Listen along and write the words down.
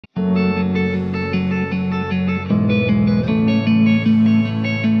Well,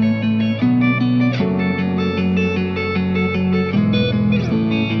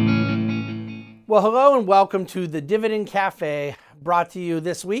 hello and welcome to the Dividend Cafe, brought to you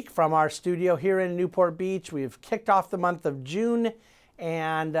this week from our studio here in Newport Beach. We've kicked off the month of June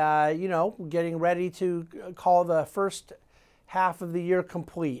and, getting ready to call the first half of the year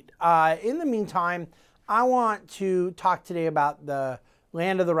complete. In the meantime, I want to talk today about the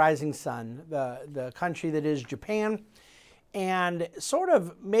land of the rising sun, the country that is Japan, and sort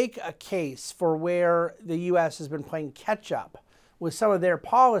of make a case for where the U.S. has been playing catch up with some of their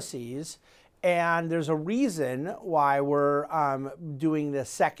policies. And there's a reason why we're doing this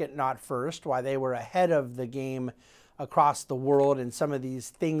second, not first, why they were ahead of the game across the world in some of these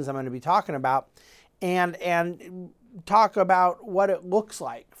things I'm going to be talking about, and talk about what it looks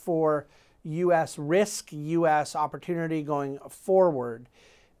like for U.S. risk, U.S. opportunity going forward.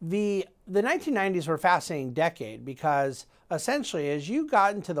 The 1990s were a fascinating decade because essentially as you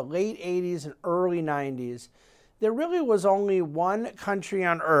got into the late 80s and early 90s, there really was only one country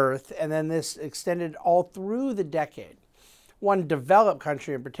on earth, and then this extended all through the decade, one developed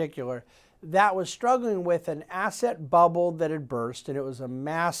country in particular, that was struggling with an asset bubble that had burst, and it was a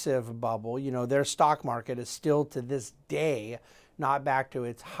massive bubble. You know, their stock market is still to this day not back to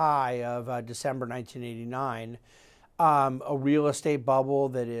its high of December 1989. A real estate bubble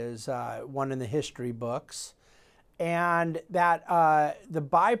that is one in the history books. And that the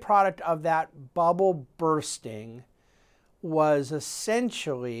byproduct of that bubble bursting was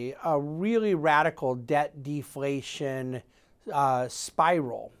essentially a really radical debt deflation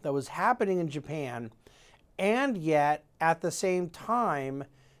spiral that was happening in Japan. And yet, at the same time,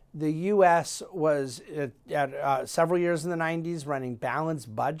 the U.S. was at several years in the 90s running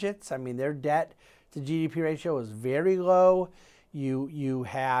balanced budgets. I mean, their debt to GDP ratio was very low. You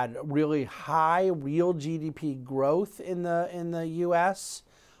had really high real GDP growth in the U.S.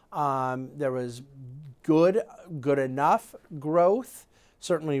 There was good enough growth,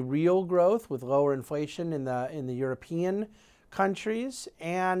 certainly real growth with lower inflation in the European countries,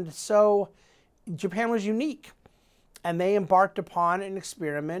 and so Japan was unique, and they embarked upon an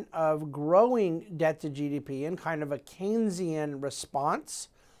experiment of growing debt to GDP in kind of a Keynesian response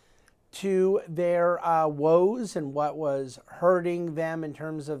to their woes and what was hurting them in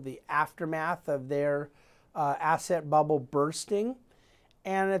terms of the aftermath of their asset bubble bursting.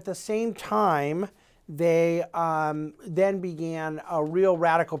 And at the same time, they then began a real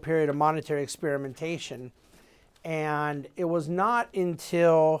radical period of monetary experimentation. And it was not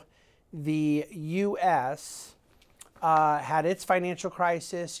until the U.S. Had its financial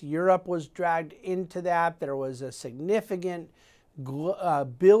crisis, Europe was dragged into that, there was a significant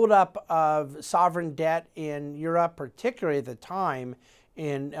buildup of sovereign debt in Europe, particularly at the time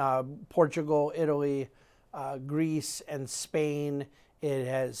in Portugal, Italy, Greece, and Spain. It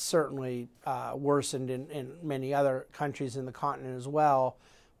has certainly worsened in many other countries in the continent as well.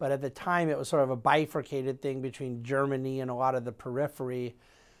 But at the time, it was sort of a bifurcated thing between Germany and a lot of the periphery.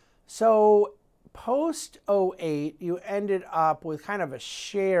 So post '08, you ended up with kind of a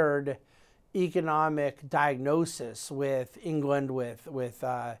shared economic diagnosis with England, with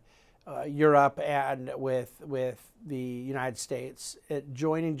Europe, and with the United States,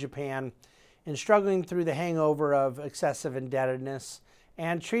 joining Japan and struggling through the hangover of excessive indebtedness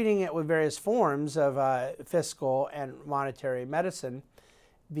and treating it with various forms of fiscal and monetary medicine.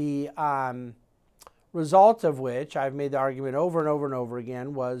 The result of which, I've made the argument over and over and over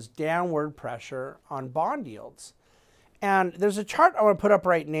again, was downward pressure on bond yields. And there's a chart I want to put up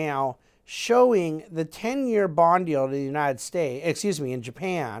right now showing the 10-year bond yield in the United States, in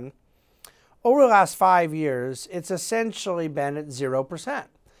Japan. Over the last 5 years, it's essentially been at 0%.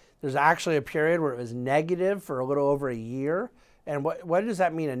 There's actually a period where it was negative for a little over a year. And what does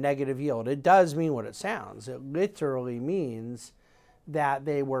that mean, a negative yield? It does mean what it sounds. It literally means that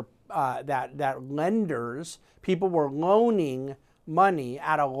they were that lenders, people were loaning money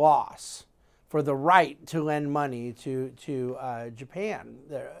at a loss for the right to lend money to Japan.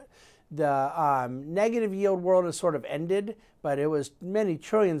 The negative yield world has sort of ended, but it was many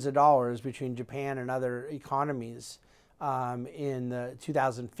trillions of dollars between Japan and other economies in the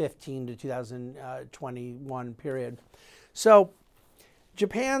 2015 to 2021 period. So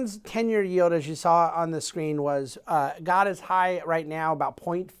Japan's 10-year yield, as you saw on the screen, was got as high right now about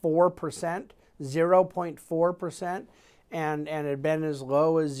 0.4%, 0.4%, and it had been as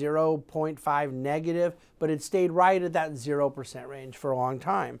low as 0.5 negative, but it stayed right at that 0% range for a long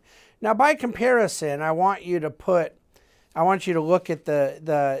time. Now, by comparison, I want you to look at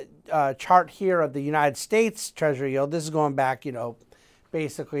the chart here of the United States Treasury yield. This is going back,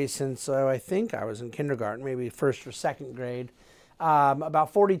 basically since I think I was in kindergarten, maybe first or second grade,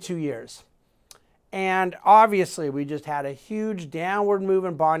 about 42 years. And obviously, we just had a huge downward move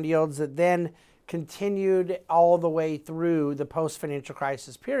in bond yields that then continued all the way through the post-financial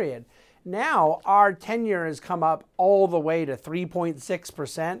crisis period. Now, our 10-year has come up all the way to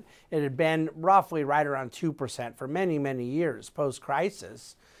 3.6%. It had been roughly right around 2% for many, many years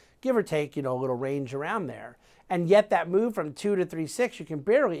post-crisis, give or take, a little range around there. And yet that move from 2 to 3.6, you can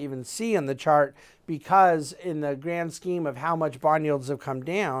barely even see on the chart because in the grand scheme of how much bond yields have come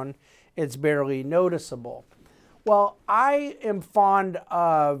down, it's barely noticeable. Well, I am fond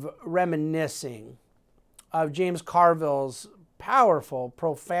of reminiscing of James Carville's powerful,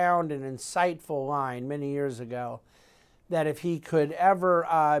 profound, and insightful line many years ago that if he could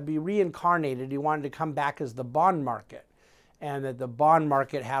ever be reincarnated, he wanted to come back as the bond market, and that the bond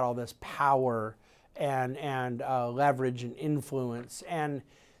market had all this power and leverage and influence. And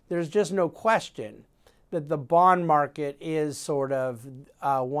there's just no question that the bond market is sort of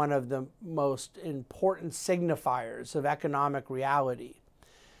one of the most important signifiers of economic reality.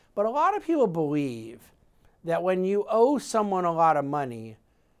 But a lot of people believe that when you owe someone a lot of money,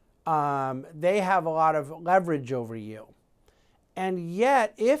 they have a lot of leverage over you. And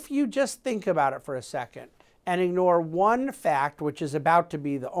yet, if you just think about it for a second and ignore one fact, which is about to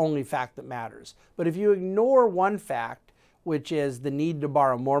be the only fact that matters, but if you ignore one fact, which is the need to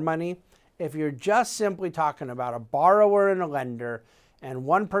borrow more money, if you're just simply talking about a borrower and a lender, and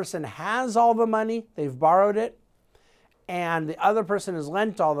one person has all the money, they've borrowed it, and the other person has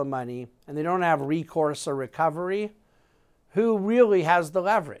lent all the money, and they don't have recourse or recovery, who really has the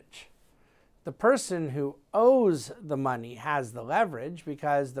leverage? The person who owes the money has the leverage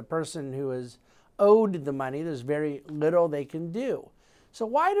because the person who is owed the money, there's very little they can do. So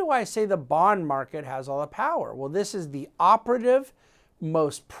why do I say the bond market has all the power? Well, this is the operative,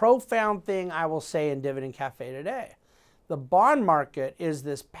 most profound thing I will say in Dividend Cafe today. The bond market is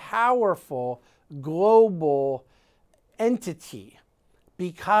this powerful global entity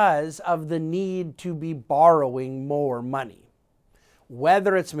because of the need to be borrowing more money.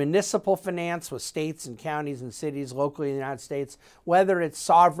 Whether it's municipal finance with states and counties and cities locally in the United States, whether it's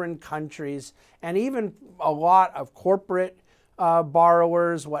sovereign countries, and even a lot of corporate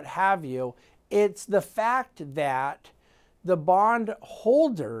borrowers, what have you, it's the fact that the bond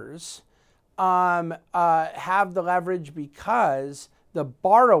holders have the leverage because the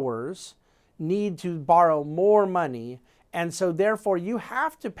borrowers need to borrow more money, and so therefore you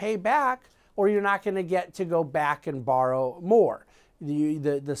have to pay back or you're not going to get to go back and borrow more.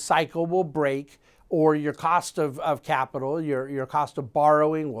 The cycle will break, or your cost of capital, your cost of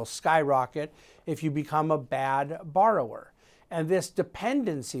borrowing will skyrocket if you become a bad borrower. And this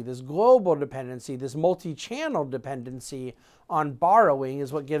dependency, this global dependency, this multi-channel dependency on borrowing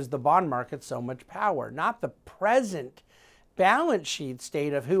is what gives the bond market so much power, not the present balance sheet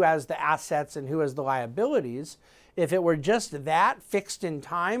state of who has the assets and who has the liabilities. If it were just that fixed in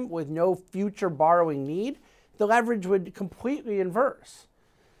time with no future borrowing need, the leverage would completely inverse.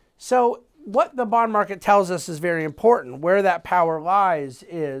 So what the bond market tells us is very important. Where that power lies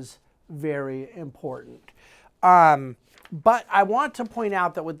is very important. But I want to point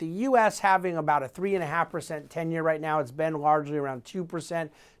out that with the U.S. having about a 3.5% 10-year right now, it's been largely around 2%.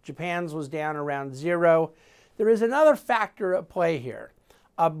 Japan's was down around 0. There is another factor at play here.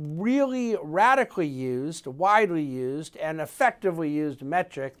 A really radically used, widely used, and effectively used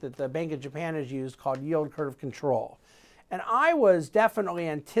metric that the Bank of Japan has used called yield curve control. And I was definitely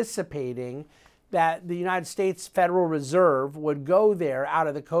anticipating that the United States Federal Reserve would go there out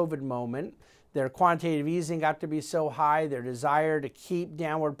of the COVID moment. Their quantitative easing got to be so high, their desire to keep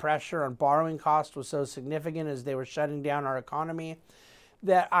downward pressure on borrowing costs was so significant as they were shutting down our economy,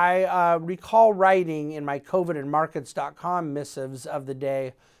 that I recall writing in my COVIDandmarkets.com missives of the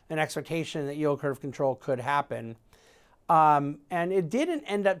day an expectation that yield curve control could happen. And it didn't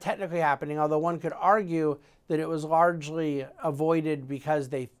end up technically happening, although one could argue that it was largely avoided because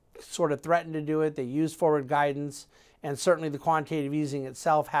they sort of threatened to do it. They used forward guidance, and certainly the quantitative easing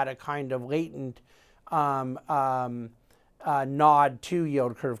itself had a kind of latent nod to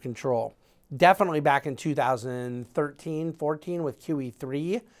yield curve control. Definitely back in 2013, 14 with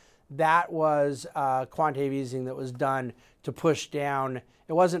QE3, that was quantitative easing that was done to push down.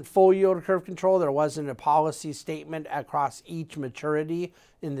 It wasn't full yield curve control. There wasn't a policy statement across each maturity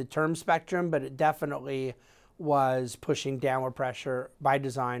in the term spectrum, but it definitely was pushing downward pressure by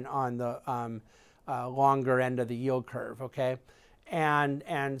design on the longer end of the yield curve, okay?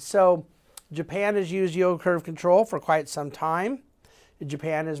 And so Japan has used yield curve control for quite some time.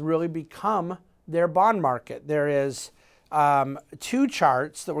 Japan has really become their bond market. There is two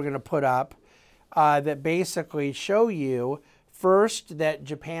charts that we're going to put up that basically show you first that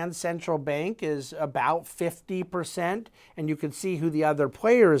Japan's central bank is about 50%, and you can see who the other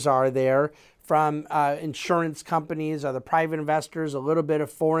players are there, from insurance companies, other private investors, a little bit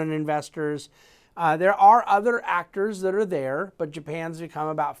of foreign investors. There are other actors that are there, but Japan's become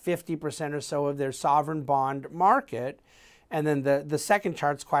about 50% or so of their sovereign bond market. And then the second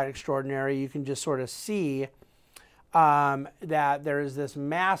chart's quite extraordinary. You can just sort of see that there is this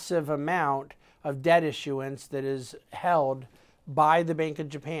massive amount of debt issuance that is held by the Bank of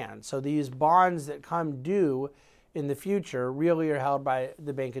Japan. So these bonds that come due in the future really are held by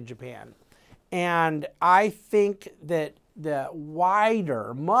the Bank of Japan. And I think that the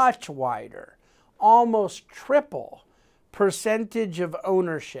wider, much wider, almost triple percentage of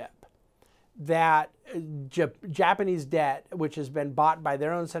ownership that Japanese debt, which has been bought by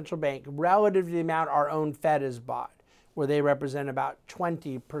their own central bank, relative to the amount our own Fed has bought, where they represent about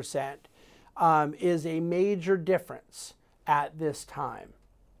 20%, is a major difference at this time.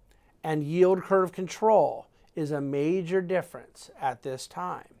 And yield curve control is a major difference at this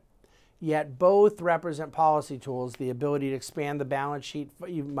time. Yet both represent policy tools, the ability to expand the balance sheet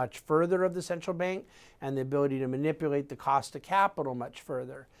even much further of the central bank and the ability to manipulate the cost of capital much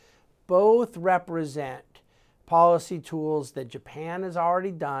further. Both represent policy tools that Japan has already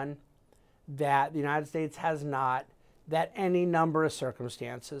done, that the United States has not, that any number of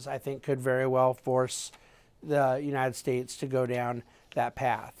circumstances I think could very well force the United States to go down that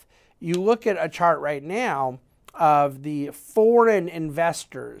path. You look at a chart right now of the foreign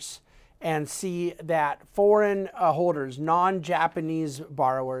investors and see that foreign holders, non-Japanese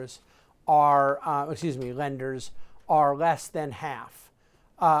borrowers, lenders, are less than half.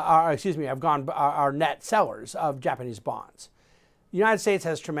 Are net sellers of Japanese bonds. The United States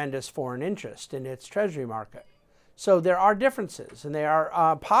has tremendous foreign interest in its treasury market. So there are differences, and they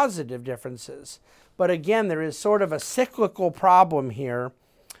are positive differences. But again, there is sort of a cyclical problem here,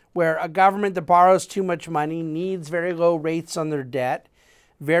 where a government that borrows too much money needs very low rates on their debt.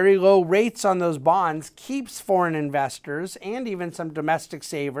 Very low rates on those bonds keeps foreign investors and even some domestic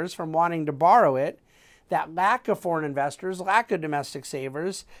savers from wanting to borrow it. That lack of foreign investors, lack of domestic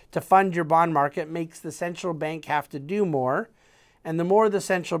savers to fund your bond market makes the central bank have to do more. And the more the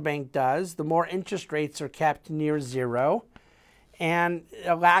central bank does, the more interest rates are kept near zero. And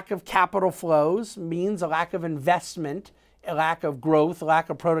a lack of capital flows means a lack of investment, a lack of growth, a lack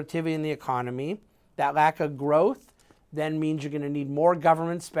of productivity in the economy. That lack of growth then means you're going to need more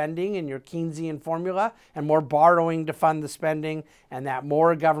government spending in your Keynesian formula and more borrowing to fund the spending. And that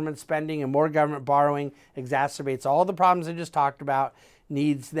more government spending and more government borrowing exacerbates all the problems I just talked about,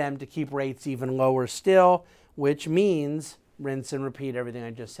 needs them to keep rates even lower still, which means rinse and repeat everything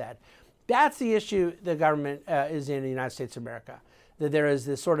I just said. That's the issue the government is in the United States of America. That there is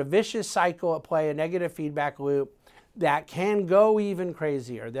this sort of vicious cycle at play, a negative feedback loop that can go even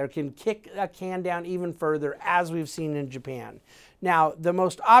crazier. There can kick a can down even further, as we've seen in Japan. Now, the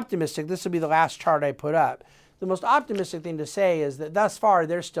most optimistic, this will be the last chart I put up, the most optimistic thing to say is that thus far,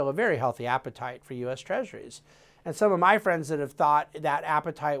 there's still a very healthy appetite for U.S. Treasuries. And some of my friends that have thought that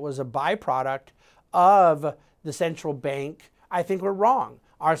appetite was a byproduct of the central bank, I think we're wrong.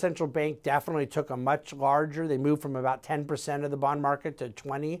 Our central bank definitely took a much larger, they moved from about 10% of the bond market to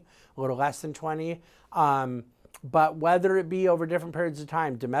 20, a little less than 20. But whether it be over different periods of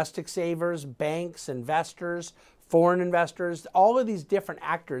time, domestic savers, banks, investors, foreign investors, all of these different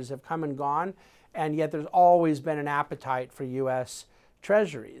actors have come and gone, and yet there's always been an appetite for U.S.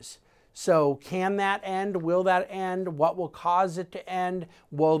 Treasuries. So can that end? Will that end? What will cause it to end?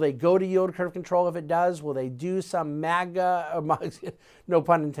 Will they go to yield curve control if it does? Will they do some mega, no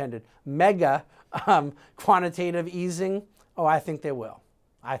pun intended, mega quantitative easing? Oh, I think they will.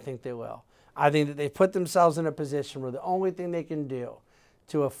 I think they will. I think that they've put themselves in a position where the only thing they can do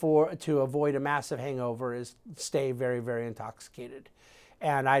to avoid a massive hangover is stay very, very intoxicated.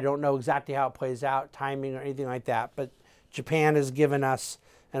 And I don't know exactly how it plays out, timing or anything like that, but Japan has given us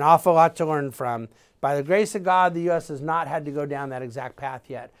an awful lot to learn from. By the grace of God, the U.S. has not had to go down that exact path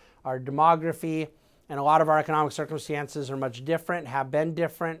yet. Our demography and a lot of our economic circumstances are much different, have been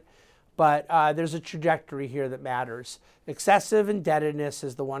different, but there's a trajectory here that matters. Excessive indebtedness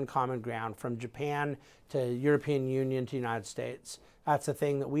is the one common ground from Japan to European Union to United States. That's a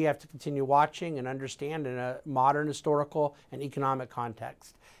thing that we have to continue watching and understand in a modern historical and economic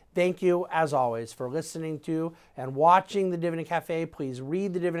context. Thank you, as always, for listening to and watching the Dividend Cafe. Please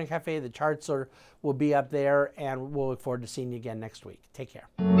read the Dividend Cafe. The charts will be up there, and we'll look forward to seeing you again next week. Take care.